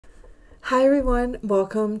Hi everyone,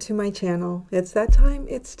 welcome to my channel. It's that time,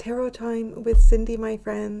 it's tarot time with Cindy, my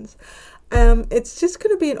friends. It's just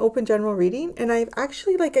going to be an open general reading, and I've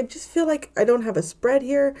actually, I just feel like I don't have a spread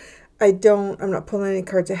here. I'm not pulling any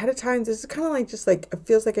cards ahead of time. This is kind of it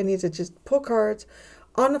feels like I need to just pull cards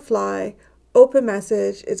on the fly, open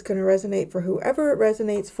message. It's going to resonate for whoever it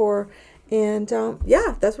resonates for. And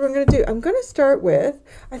yeah, that's what I'm going to do. I think I'm going to start with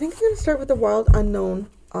the Wild Unknown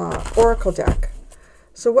Oracle deck.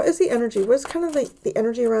 So what is the energy? What is kind of the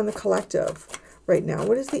energy around the collective right now?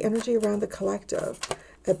 What is the energy around the collective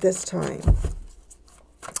at this time?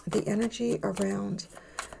 The energy around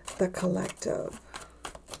the collective.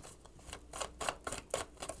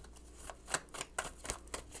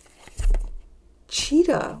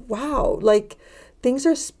 Cheetah. Wow. Things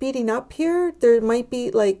are speeding up here. There might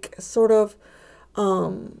be sort of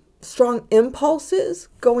strong impulses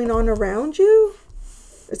going on around you.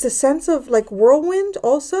 It's a sense of whirlwind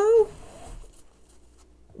also.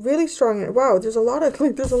 Really strong. Wow, there's a lot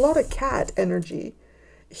of cat energy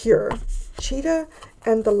here. Cheetah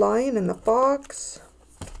and the lion and the fox.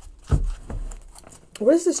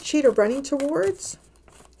 What is this cheetah running towards?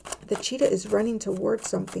 The cheetah is running towards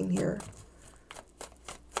something here.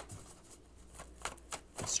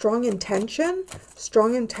 Strong intention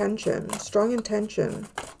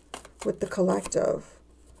with the collective.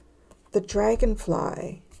 The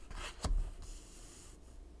dragonfly.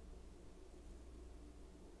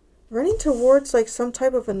 Running towards some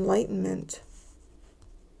type of enlightenment.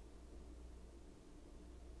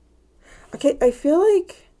 Okay, I feel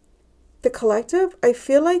like the collective, I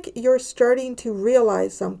feel like you're starting to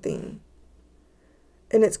realize something.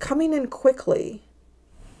 And it's coming in quickly.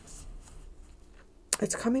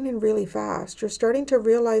 It's coming in really fast. You're starting to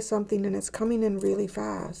realize something and it's coming in really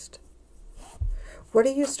fast. What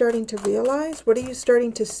are you starting to realize? What are you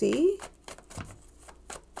starting to see?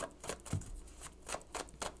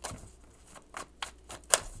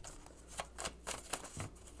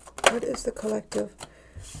 What is the collective?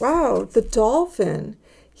 Wow, the dolphin.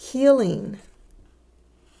 Healing.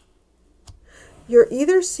 You're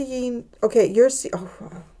either seeing... Okay,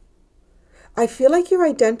 I feel like you're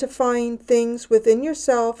identifying things within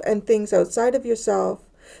yourself and things outside of yourself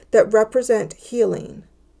that represent healing.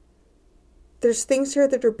 There's things here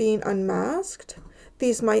that are being unmasked.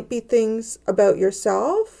 These might be things about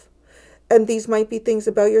yourself. And these might be things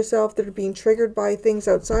about yourself that are being triggered by things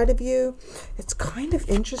outside of you. It's kind of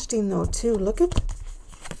interesting though too. Look at...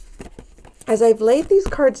 As I've laid these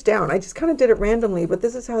cards down, I just kind of did it randomly, but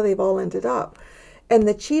this is how they've all ended up. And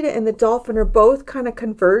the cheetah and the dolphin are both kind of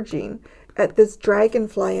converging at this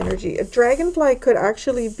dragonfly energy. A dragonfly could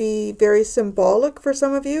actually be very symbolic for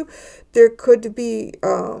some of you. There could be,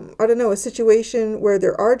 I don't know, a situation where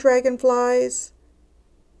there are dragonflies.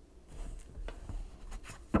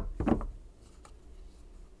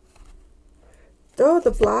 Oh,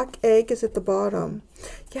 the black egg is at the bottom.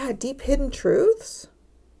 Yeah, deep hidden truths.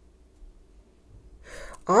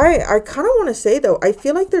 I kind of want to say, though, I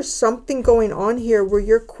feel like there's something going on here where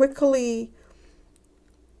you're quickly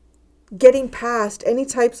getting past any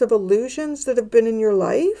types of illusions that have been in your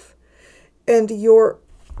life. And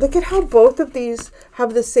look at how both of these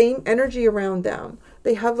have the same energy around them.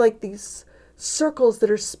 They have these circles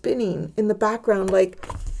that are spinning in the background.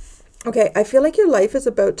 Okay, I feel like your life is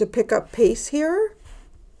about to pick up pace here.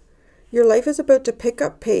 Your life is about to pick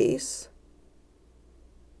up pace.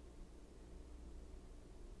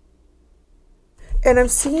 And I'm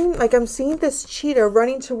seeing this cheetah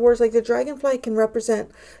running towards, the dragonfly can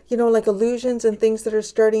represent, illusions and things that are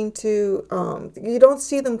starting to, you don't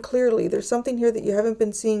see them clearly. There's something here that you haven't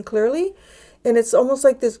been seeing clearly. And it's almost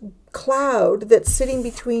like this cloud that's sitting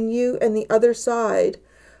between you and the other side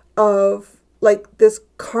of, this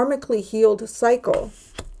karmically healed cycle.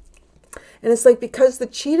 And it's because the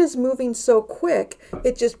cheetah's moving so quick,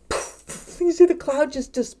 it just, you see the cloud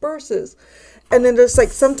just disperses. And then there's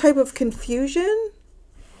some type of confusion.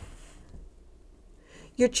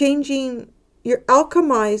 You're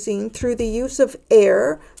alchemizing through the use of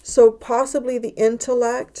air. So possibly the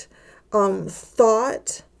intellect,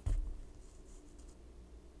 thought.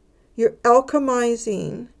 You're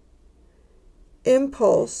alchemizing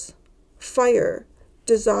impulse, fire,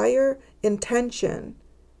 desire, intention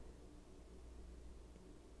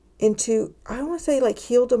into, I don't want to say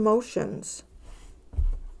healed emotions.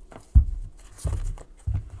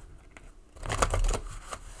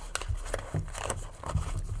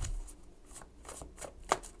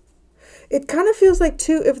 It kind of feels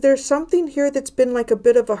too, if there's something here that's been a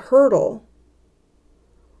bit of a hurdle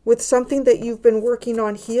with something that you've been working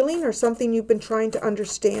on healing or something you've been trying to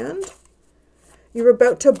understand, you're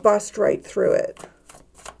about to bust right through it.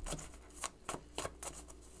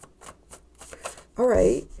 All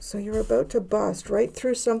right, so you're about to bust right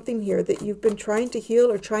through something here that you've been trying to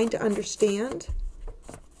heal or trying to understand.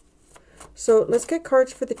 So let's get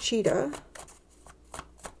cards for the cheetah.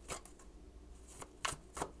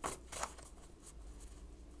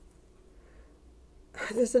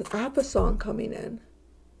 There's an ABBA song coming in.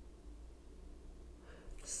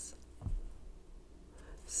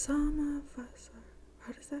 Some of us are,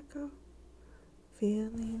 how does that go?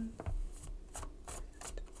 Feeling.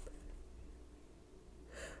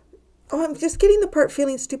 Oh, I'm just getting the part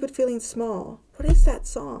feeling stupid, feeling small. What is that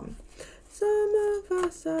song? Some of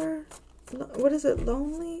us are, what is it,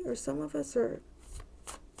 lonely? Or some of us are,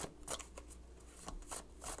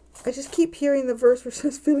 I just keep hearing the verse where it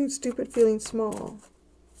says feeling stupid, feeling small.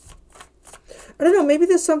 I don't know, maybe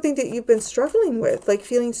there's something that you've been struggling with, like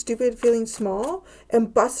feeling stupid, feeling small,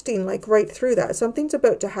 and busting like right through that. Something's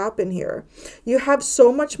about to happen here. You have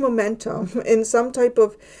so much momentum in some type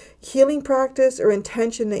of healing practice or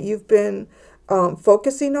intention that you've been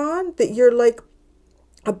focusing on, that you're like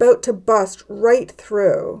about to bust right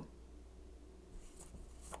through.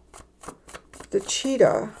 The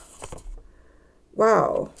cheetah.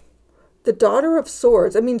 Wow. The daughter of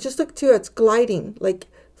swords. I mean, just look too, it's gliding, like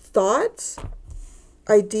thoughts,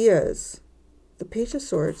 ideas. The page of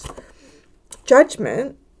swords.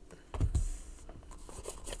 Judgment.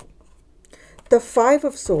 The five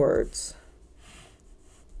of swords.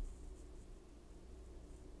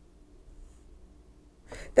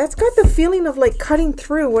 That's got the feeling of like cutting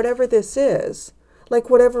through whatever this is. Like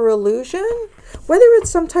whatever illusion. Whether it's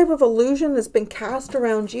some type of illusion that's been cast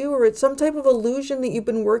around you, or it's some type of illusion that you've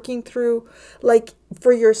been working through like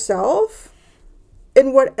for yourself.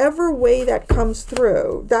 In whatever way that comes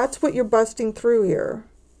through, that's what you're busting through here.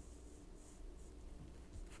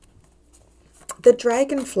 The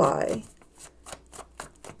dragonfly.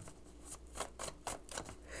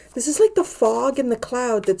 This is like the fog in the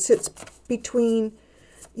cloud that sits between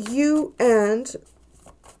you and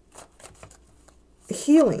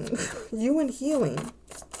healing. You and healing.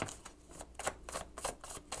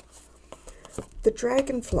 The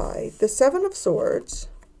dragonfly. The Seven of Swords.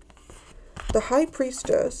 The High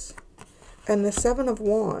Priestess, and the Seven of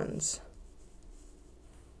Wands.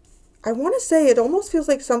 I want to say it almost feels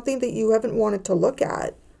like something that you haven't wanted to look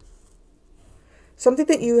at. Something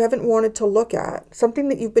that you haven't wanted to look at. Something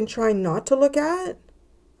that you've been trying not to look at.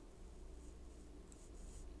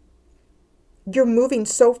 You're moving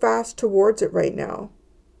so fast towards it right now.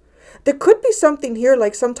 There could be something here,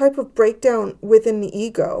 like some type of breakdown within the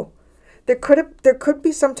ego. There could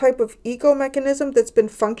be some type of ego mechanism that's been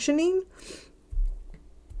functioning.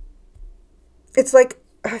 It's like,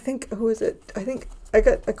 I think, who is it? I think I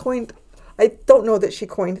coined, I don't know that she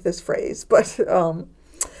coined this phrase, but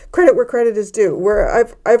credit where credit is due. Where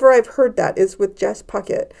I've heard that is with Jess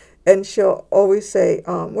Puckett, and she'll always say,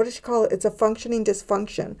 what does she call it? It's a functioning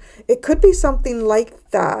dysfunction. It could be something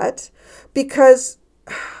like that, because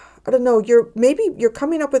I don't know, maybe you're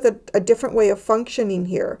coming up with a different way of functioning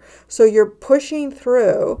here. So you're pushing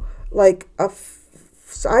through like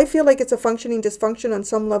I feel like it's a functioning dysfunction on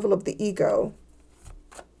some level of the ego.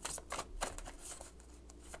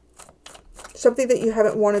 Something that you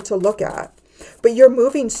haven't wanted to look at. But you're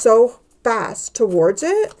moving so fast towards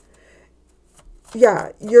it.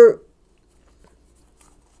 Yeah,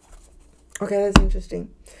 okay, that's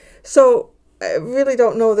interesting. So I really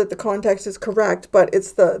don't know that the context is correct, but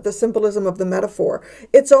it's the symbolism of the metaphor.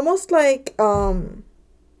 It's almost like I'm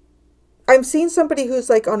seeing somebody who's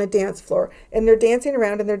like on a dance floor, and they're dancing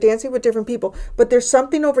around and they're dancing with different people, but there's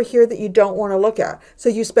something over here that you don't want to look at. So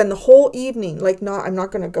you spend the whole evening like, I'm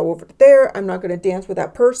not going to go over there. I'm not going to dance with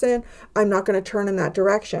that person. I'm not going to turn in that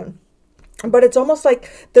direction. But it's almost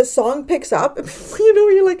like the song picks up, you know,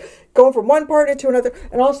 you're like going from one partner to another,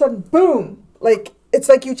 and all of a sudden, boom, like it's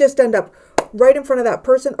like you just end up right in front of that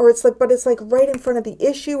person, or it's like, but it's like right in front of the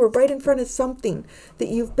issue, or right in front of something that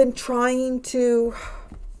you've been trying to,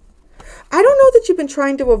 I don't know that you've been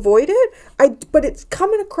trying to avoid it, but it's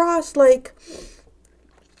coming across like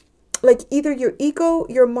either your ego,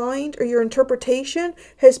 your mind, or your interpretation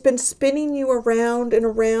has been spinning you around and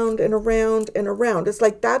around and around and around. It's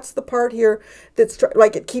like that's the part here that's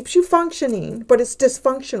like it keeps you functioning, but it's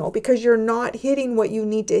dysfunctional because you're not hitting what you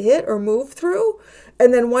need to hit or move through.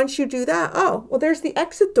 And then once you do that, oh, well, there's the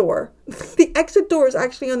exit door. The exit door is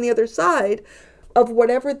actually on the other side of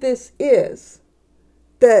whatever this is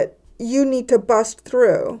that you need to bust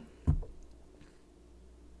through.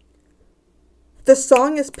 The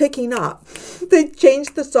song is picking up. They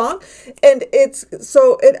changed the song, and it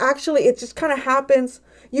just kind of happens.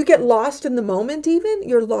 You get lost in the moment even.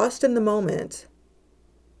 You're lost in the moment.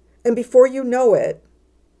 And before you know it,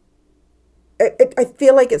 I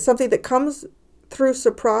feel like it's something that comes through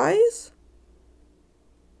surprise.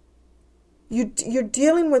 You're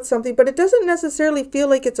dealing with something, but it doesn't necessarily feel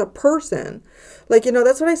like it's a person. Like,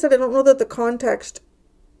 that's what I said. I don't know that the context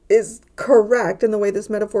is correct in the way this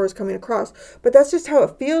metaphor is coming across, but that's just how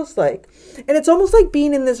it feels like. And it's almost like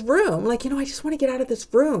being in this room. Like, I just want to get out of this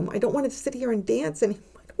room. I don't want to sit here and dance anymore.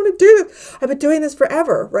 I don't want to do this. I've been doing this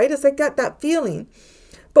forever, right? It's like that feeling.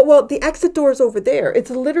 But, well, the exit door is over there. It's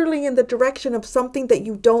literally in the direction of something that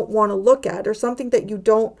you don't want to look at, or something that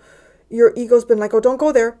your ego's been like, oh, don't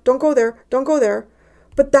go there, don't go there, don't go there.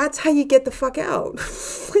 But that's how you get the fuck out.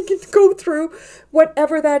 Like, you go through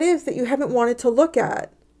whatever that is that you haven't wanted to look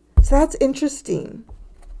at. So that's interesting.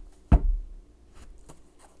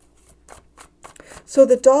 So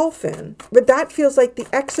the dolphin, but that feels like the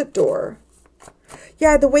exit door.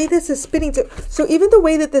 Yeah, the way this is spinning. So even the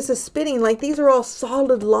way that this is spinning, like these are all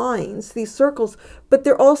solid lines, these circles, but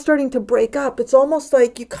they're all starting to break up. It's almost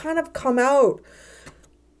like you kind of come out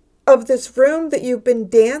of this room that you've been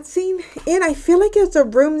dancing in. I feel like it's a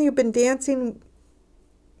room you've been dancing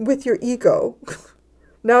with your ego.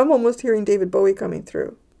 Now I'm almost hearing David Bowie coming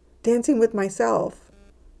through. Dancing with myself.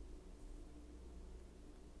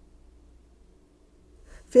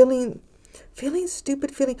 Feeling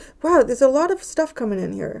stupid, wow, there's a lot of stuff coming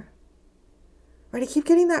in here. Right, I keep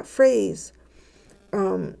getting that phrase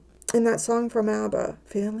in that song from ABBA.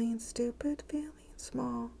 Feeling stupid, feeling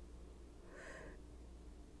small.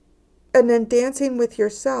 And then dancing with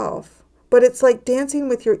yourself. But it's like dancing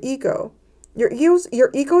with your ego. Your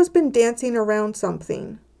ego's been dancing around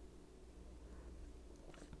something.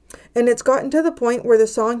 And it's gotten to the point where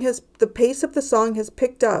the pace of the song has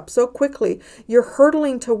picked up so quickly. You're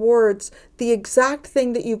hurtling towards the exact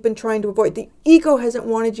thing that you've been trying to avoid. The ego hasn't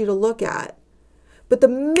wanted you to look at. But the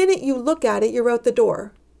minute you look at it, you're out the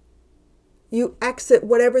door. You exit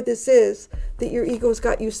whatever this is that your ego's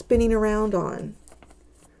got you spinning around on.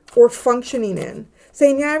 Or functioning in.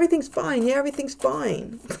 Saying, yeah, everything's fine. Yeah, everything's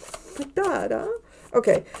fine. Like that, huh?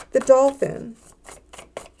 Okay, the dolphin.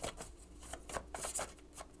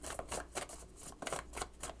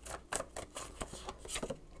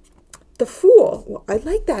 The Fool. Well, I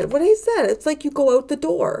like that. What I said. It's like you go out the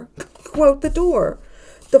door. Go out the door.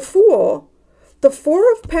 The Fool. The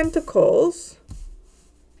Four of Pentacles.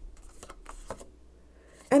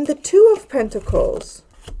 And the Two of Pentacles.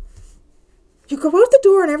 You go out the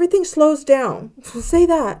door and everything slows down. We'll say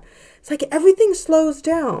that. It's like everything slows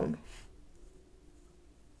down.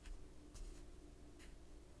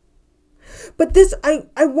 But this, I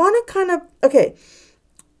want to kind of, okay.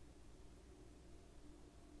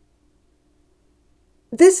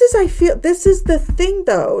 This is the thing,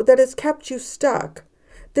 though, that has kept you stuck.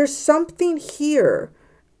 There's something here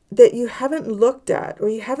that you haven't looked at or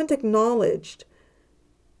you haven't acknowledged.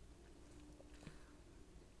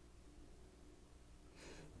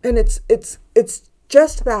 And it's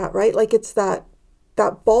just that, right? Like it's that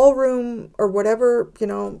ballroom or whatever,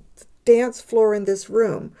 dance floor in this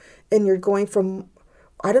room. And you're going from,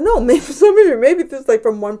 I don't know, maybe some of you, maybe this is like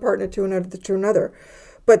from one partner to another.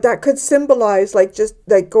 But that could symbolize like just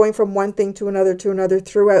like going from one thing to another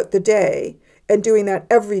throughout the day and doing that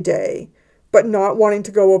every day, but not wanting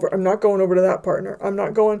to go over. I'm not going over to that partner. I'm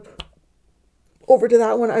not going over to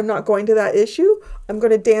that one. I'm not going to that issue. I'm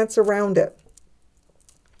going to dance around it.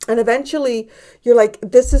 And eventually you're like,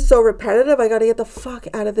 this is so repetitive. I got to get the fuck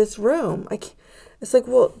out of this room. It's like,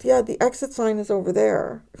 well, yeah, the exit sign is over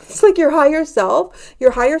there. It's like your higher self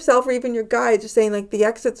or even your guides are saying like the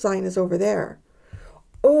exit sign is over there.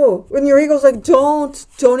 Oh, when your ego's like, don't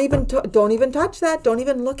even touch that. Don't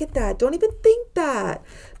even look at that. Don't even think that.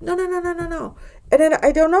 No. And then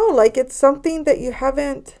I don't know, like it's something that you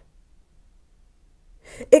haven't.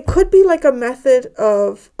 It could be like a method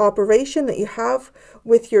of operation that you have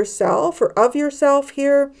with yourself or of yourself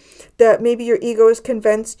here that maybe your ego is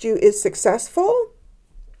convinced you is successful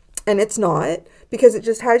and it's not because it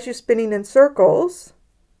just has you spinning in circles.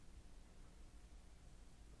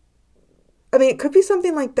 I mean, it could be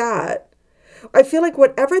something like that. I feel like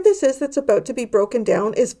whatever this is that's about to be broken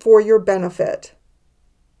down is for your benefit.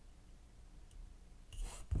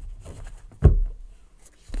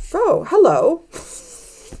 Oh, hello.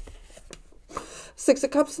 Six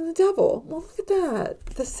of Cups and the Devil. Well, look at that.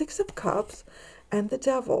 The Six of Cups and the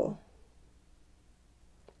Devil.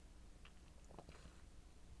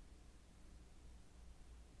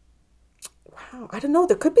 Wow, I don't know.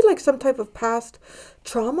 There could be like some type of past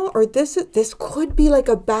trauma, or this could be like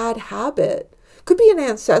a bad habit. Could be an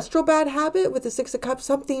ancestral bad habit with the Six of Cups.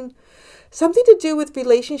 Something Something to do with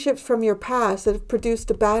relationships from your past that have produced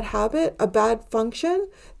a bad habit, a bad function.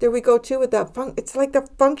 There we go too with that it's like the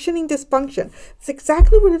functioning dysfunction. It's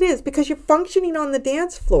exactly what it is, because you're functioning on the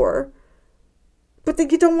dance floor, but then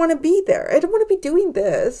you don't want to be there. I don't want to be doing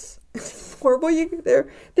this. It's horrible.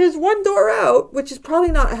 There's one door out, which is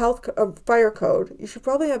probably not a fire code. You should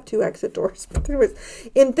probably have 2 exit doors. But anyways,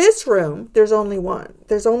 in this room, there's only one.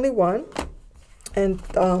 There's only one. And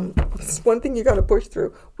it's one thing you got to push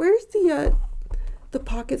through. Where's the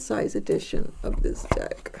pocket size edition of this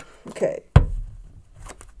deck? Okay.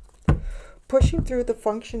 Pushing through the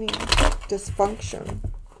functioning dysfunction.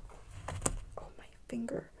 Oh, my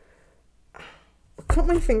finger. I got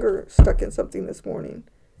my finger stuck in something this morning,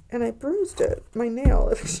 and I bruised it. My nail.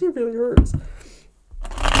 It actually really hurts.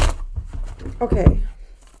 Okay.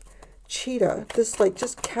 Cheetah. This like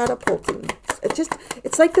just catapulting.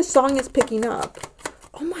 It's like the song is picking up.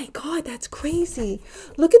 Oh my God, that's crazy.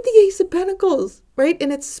 Look at the Ace of Pentacles, right?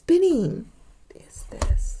 And it's spinning. What is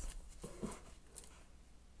this?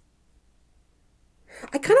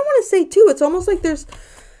 I kind of want to say too, it's almost like there's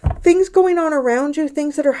things going on around you,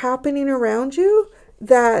 things that are happening around you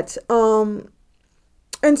that,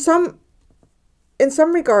 in some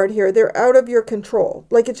regard here, they're out of your control.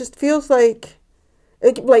 Like it just feels like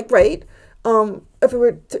right? If we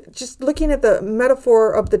were just looking at the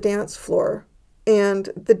metaphor of the dance floor, and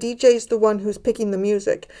the DJ's the one who's picking the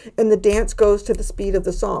music, and the dance goes to the speed of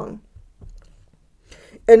the song.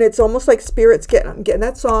 And it's almost like spirits I'm getting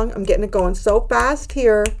that song, I'm getting it going so fast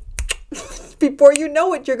here. Before you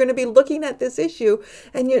know it, you're going to be looking at this issue,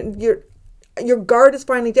 and your guard is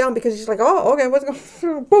finally down, because you're just like, oh, okay, what's going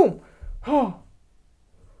on? Boom. Oh.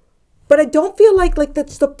 But I don't feel like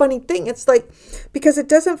that's the funny thing. It's like, because it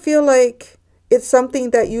doesn't feel like it's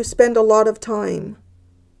something that you spend a lot of time.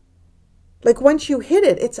 Like once you hit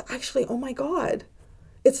it, it's actually, oh my God,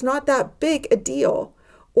 it's not that big a deal.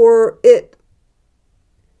 Or it's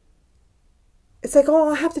like,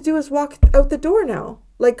 all I have to do is walk out the door now.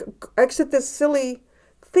 Like exit this silly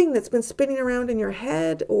thing that's been spinning around in your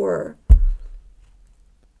head. Or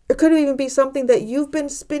it could even be something that you've been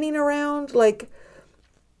spinning around, like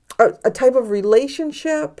a type of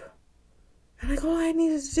relationship. And like, all I need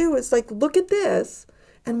to do is like, look at this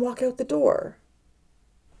and walk out the door.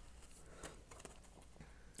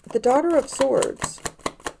 The Daughter of Swords.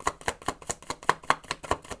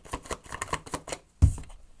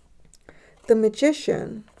 The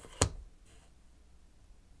Magician.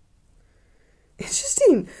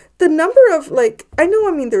 Interesting. The number of like, I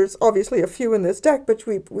mean, there's obviously a few in this deck, but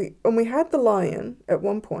we had the Lion at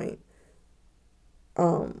one point.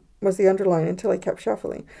 Was the underline until I kept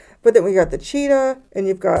shuffling. But then we got the cheetah, and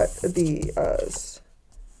you've got the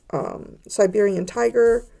Siberian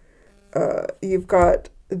tiger. You've got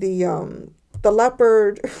the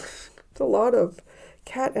leopard. It's a lot of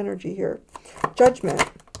cat energy here.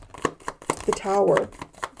 Judgment. The Tower.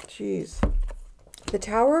 Jeez. The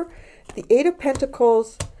Tower, the Eight of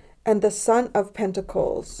Pentacles, and the Son of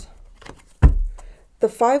Pentacles. The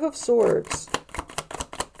Five of Swords.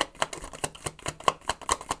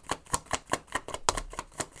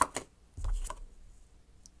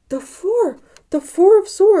 The Four of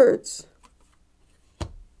Swords.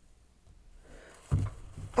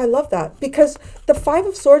 I love that, because the Five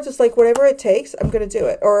of Swords is like, whatever it takes, I'm going to do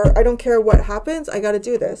it. Or I don't care what happens, I got to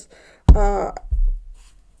do this. At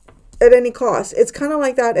any cost. It's kind of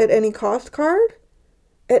like that at any cost card.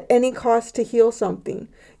 At any cost to heal something.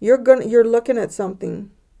 You're looking at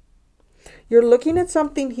something. You're looking at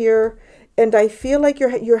something here, and I feel like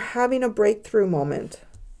you're having a breakthrough moment.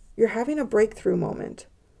 You're having a breakthrough moment.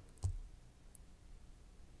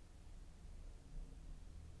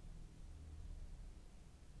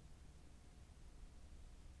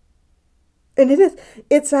 And I feel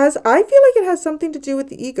like it has something to do with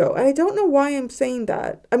the ego. And I don't know why I'm saying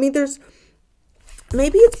that. I mean,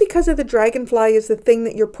 maybe it's because of the dragonfly is the thing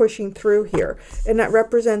that you're pushing through here. And that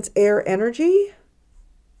represents air energy.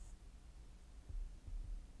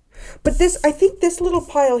 But I think this little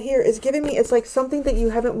pile here is giving me, it's like something that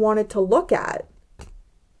you haven't wanted to look at.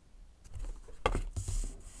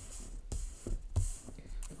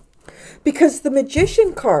 Because the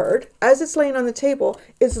Magician card, as it's laying on the table,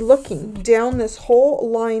 is looking down this whole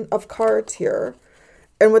line of cards here.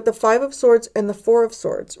 And with the Five of Swords and the Four of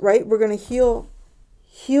Swords, right? We're going to heal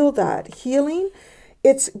that. Healing,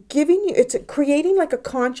 it's creating like a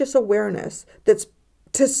conscious awareness that's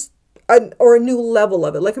or a new level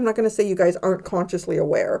of it. Like, I'm not going to say you guys aren't consciously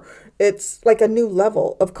aware. It's like a new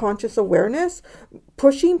level of conscious awareness,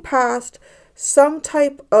 pushing past some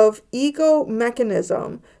type of ego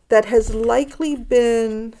mechanism that has likely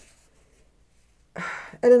been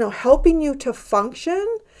I don't know, helping you to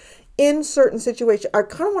function in certain situations. I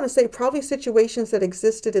kind of want to say probably situations that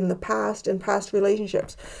existed in the past, in past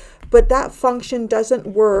relationships. But that function doesn't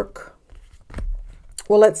work,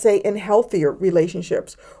 well, let's say in healthier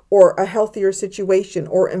relationships or a healthier situation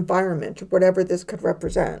or environment, whatever this could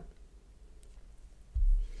represent.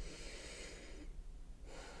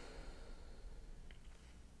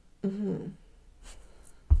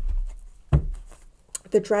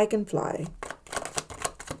 The dragonfly.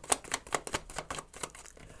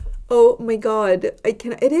 Oh my God, I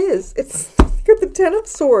can. It is. It's got the Ten of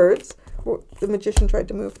Swords. The magician tried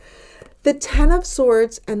to move. The Ten of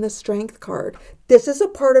Swords and the Strength card. This is a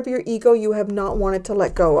part of your ego you have not wanted to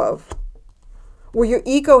let go of. Where your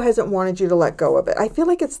ego hasn't wanted you to let go of it. I feel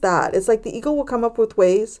like it's that. It's like the ego will come up with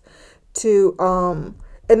ways to,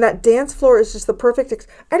 and that dance floor is just the perfect,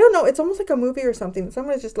 I don't know, it's almost like a movie or something.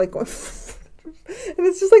 Someone is just like going, and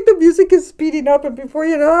it's just like the music is speeding up, and before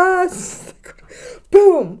you know,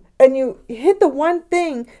 boom. And you hit the one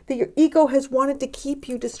thing that your ego has wanted to keep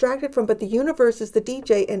you distracted from, but the universe is the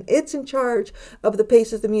DJ, and it's in charge of the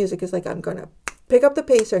pace of the music. It's like, I'm going to pick up the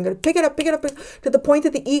pace, I'm going to pick it up, to the point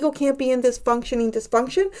that the ego can't be in this functioning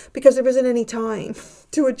dysfunction because there isn't any time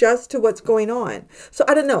to adjust to what's going on. So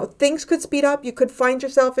I don't know, things could speed up. You could find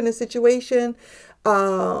yourself in a situation,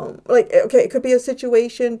 like, okay, it could be a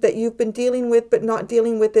situation that you've been dealing with, but not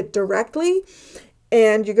dealing with it directly.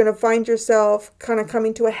 And you're going to find yourself kind of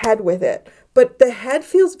coming to a head with it. But the head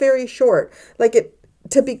feels very short. Like it,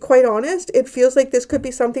 to be quite honest, it feels like this could be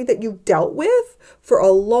something that you dealt with for a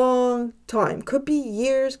long time. Could be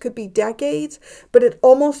years, could be decades, but it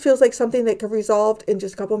almost feels like something that could be resolved in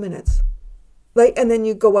just a couple minutes. Like, and then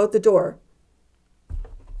you go out the door.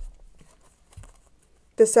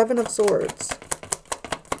 The Seven of Swords.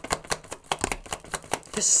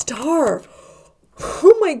 The Star.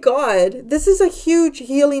 Oh my God, this is a huge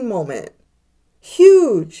healing moment.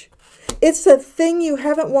 Huge. It's a thing you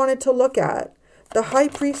haven't wanted to look at. The High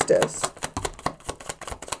Priestess.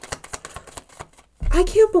 I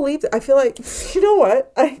can't believe that. I feel like, you know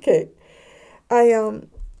what? Okay. I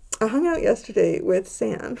hung out yesterday with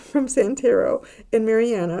San from San Tarot and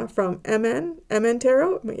Mariana from MN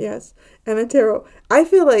Tarot. Yes, MN Tarot. I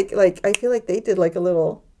feel like they did like a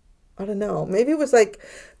little, I don't know, maybe it was like,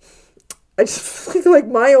 I just feel like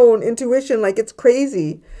my own intuition, like it's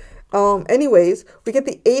crazy. Anyways, we get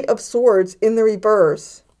the Eight of Swords in the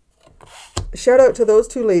reverse. Shout out to those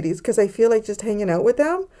two ladies, because I feel like just hanging out with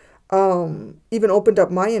them even opened up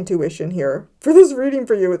my intuition here for this reading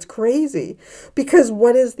for you. It's crazy. Because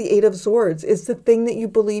what is the Eight of Swords? It's the thing that you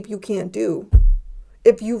believe you can't do.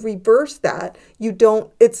 If you reverse that, you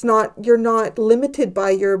don't, it's not, you're not limited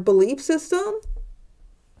by your belief system.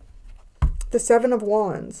 The Seven of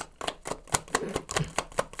Wands.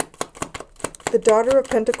 The Daughter of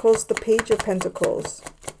Pentacles, the Page of Pentacles.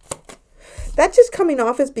 That's just coming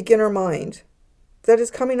off as beginner mind. That is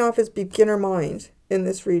coming off as beginner mind in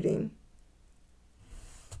this reading.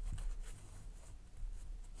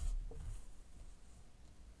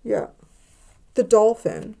 Yeah. The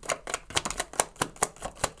Dolphin.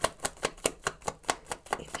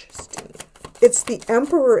 Interesting. It's the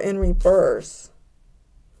Emperor in reverse.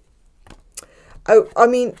 I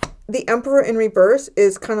mean, the Emperor in reverse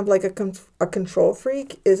is kind of like a control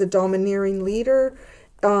freak, is a domineering leader,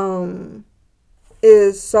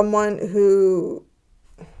 is someone who,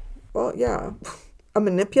 well, yeah, a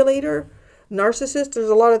manipulator, narcissist. There's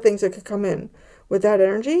a lot of things that could come in with that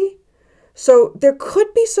energy. So there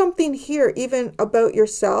could be something here even about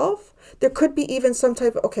yourself. There could be even some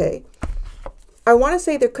type of, okay, I want to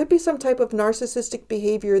say there could be some type of narcissistic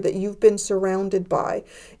behavior that you've been surrounded by.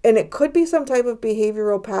 And it could be some type of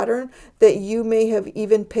behavioral pattern that you may have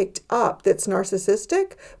even picked up that's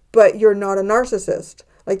narcissistic, but you're not a narcissist.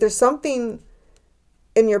 Like there's something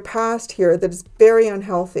in your past here that is very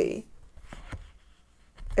unhealthy.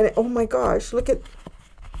 And oh my gosh, look at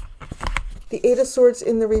the Eight of Swords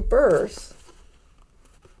in the reverse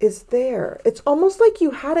is there. It's almost like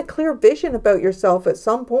you had a clear vision about yourself at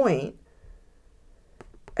some point.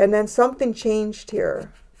 And then something changed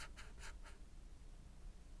here.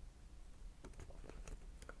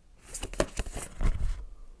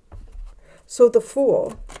 So the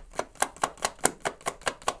Fool.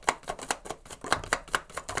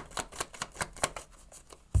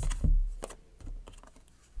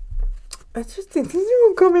 I just think these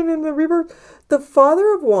are coming in the reverse. The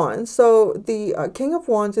Father of Wands. So the King of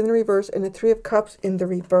Wands in the reverse and the Three of Cups in the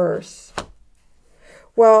reverse.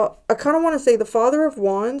 Well, I kind of want to say the Father of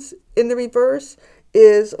Wands in the reverse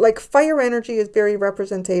is like fire energy is very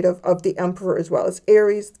representative of the Emperor as well. It's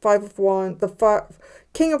Aries, Five of Wands. The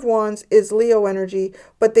King of Wands is Leo energy,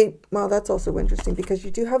 but well, that's also interesting because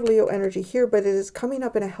you do have Leo energy here, but it is coming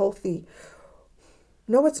up in a healthy.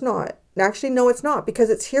 No, it's not. Actually, no, it's not, because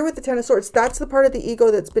it's here with the Ten of Swords. That's the part of the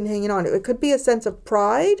ego that's been hanging on. It could be a sense of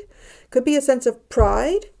pride. Could be a sense of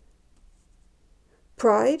pride.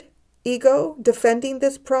 Pride. Ego. Defending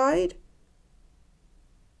this pride.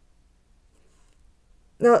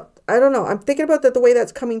 Now, I don't know. I'm thinking about the way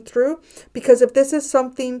that's coming through, because if this is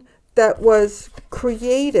something that was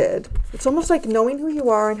created, it's almost like knowing who you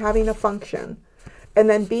are and having a function, and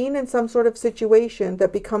then being in some sort of situation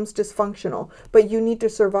that becomes dysfunctional, but you need to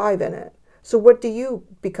survive in it. So what do you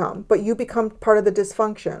become? But you become part of the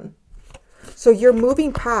dysfunction. So you're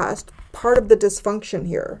moving past part of the dysfunction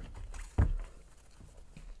here.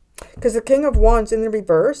 Because the King of Wands in the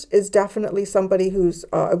reverse is definitely somebody who's,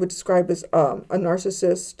 I would describe as a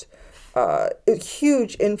narcissist, a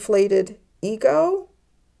huge inflated ego.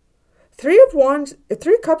 Three of Wands,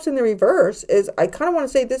 Three of Cups in the reverse is, I kind of want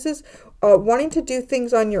to say this is wanting to do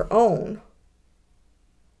things on your own.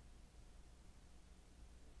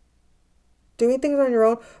 Doing things on your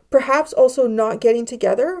own. Perhaps also not getting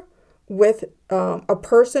together with a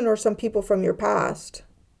person or some people from your past.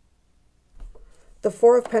 The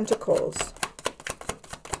Four of Pentacles.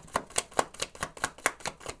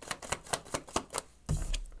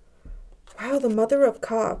 Wow, the Mother of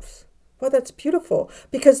Cups. Well, that's beautiful,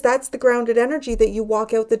 because that's the grounded energy that you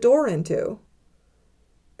walk out the door into.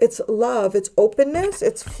 It's love, it's openness,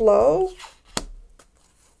 it's flow.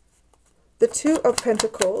 The Two of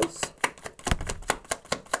Pentacles.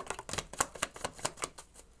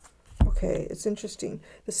 Okay, it's interesting.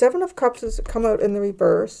 The Seven of Cups has come out in the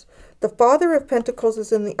reverse. The Father of Pentacles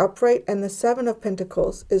is in the upright, and the Seven of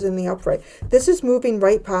Pentacles is in the upright. This is moving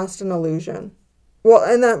right past an illusion. Well,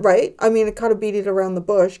 and that, right? I mean, it kind of beat it around the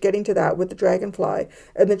bush, getting to that with the dragonfly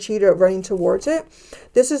and the cheetah running towards it.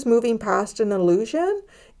 This is moving past an illusion,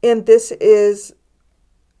 and this is,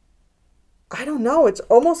 I don't know, it's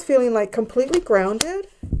almost feeling like completely grounded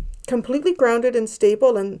and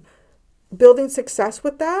stable, and building success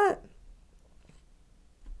with that,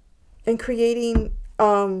 and creating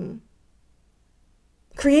a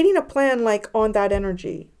plan like on that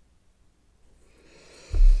energy.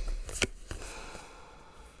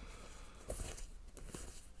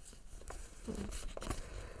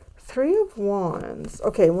 Three of Wands.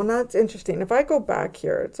 Okay, well, that's interesting. If I go back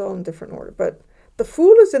here, it's all in different order, but the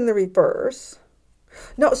Fool is in the reverse.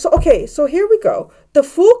 No, so, okay, so here we go. The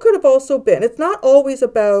Fool could have also been, it's not always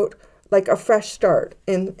about like a fresh start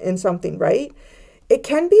in something, right? It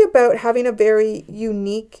can be about having a very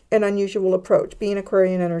unique and unusual approach, being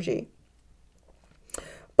Aquarian energy.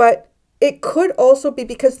 But it could also be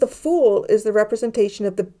because the Fool is the representation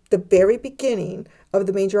of the very beginning of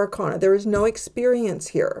the major arcana. There is no experience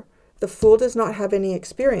here. The Fool does not have any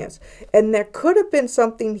experience. And there could have been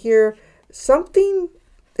something here, something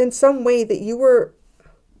in some way that you were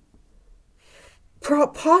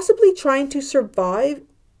possibly trying to survive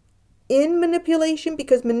in manipulation,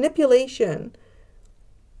 because manipulation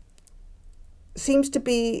seems to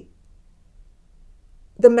be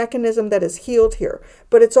the mechanism that is healed here.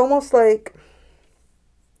 But it's almost like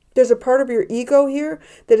there's a part of your ego here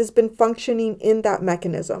that has been functioning in that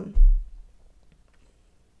mechanism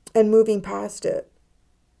and moving past it.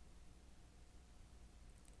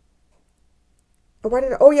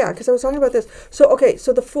 Oh yeah, because I was talking about this. So, okay,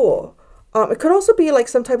 so the Fool. It could also be like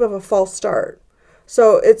some type of a false start.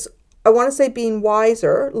 So it's, I want to say, being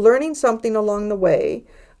wiser, learning something along the way,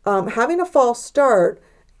 having a false start,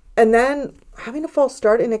 and then having a false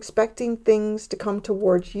start and expecting things to come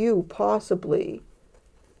towards you, possibly.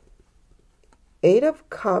 Eight of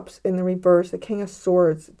Cups in the reverse, the King of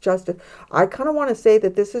Swords, Justice. I kind of want to say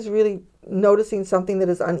that this is really noticing something that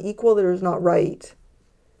is unequal, that is not right,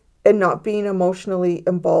 and not being emotionally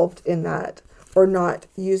involved in that, or not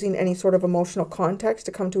using any sort of emotional context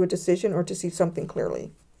to come to a decision or to see something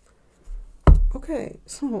clearly. Okay,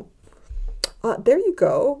 so there you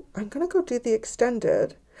go. I'm going to go do the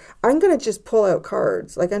extended. I'm going to just pull out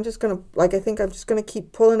cards. Like, I'm just going to, like, I think I'm just going to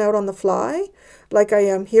keep pulling out on the fly like I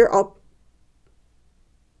am here.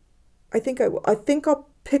 I think I'll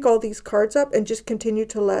pick all these cards up and just continue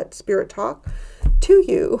to let Spirit talk to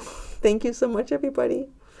you. Thank you so much, everybody.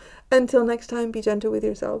 Until next time, be gentle with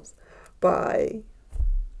yourselves. Bye.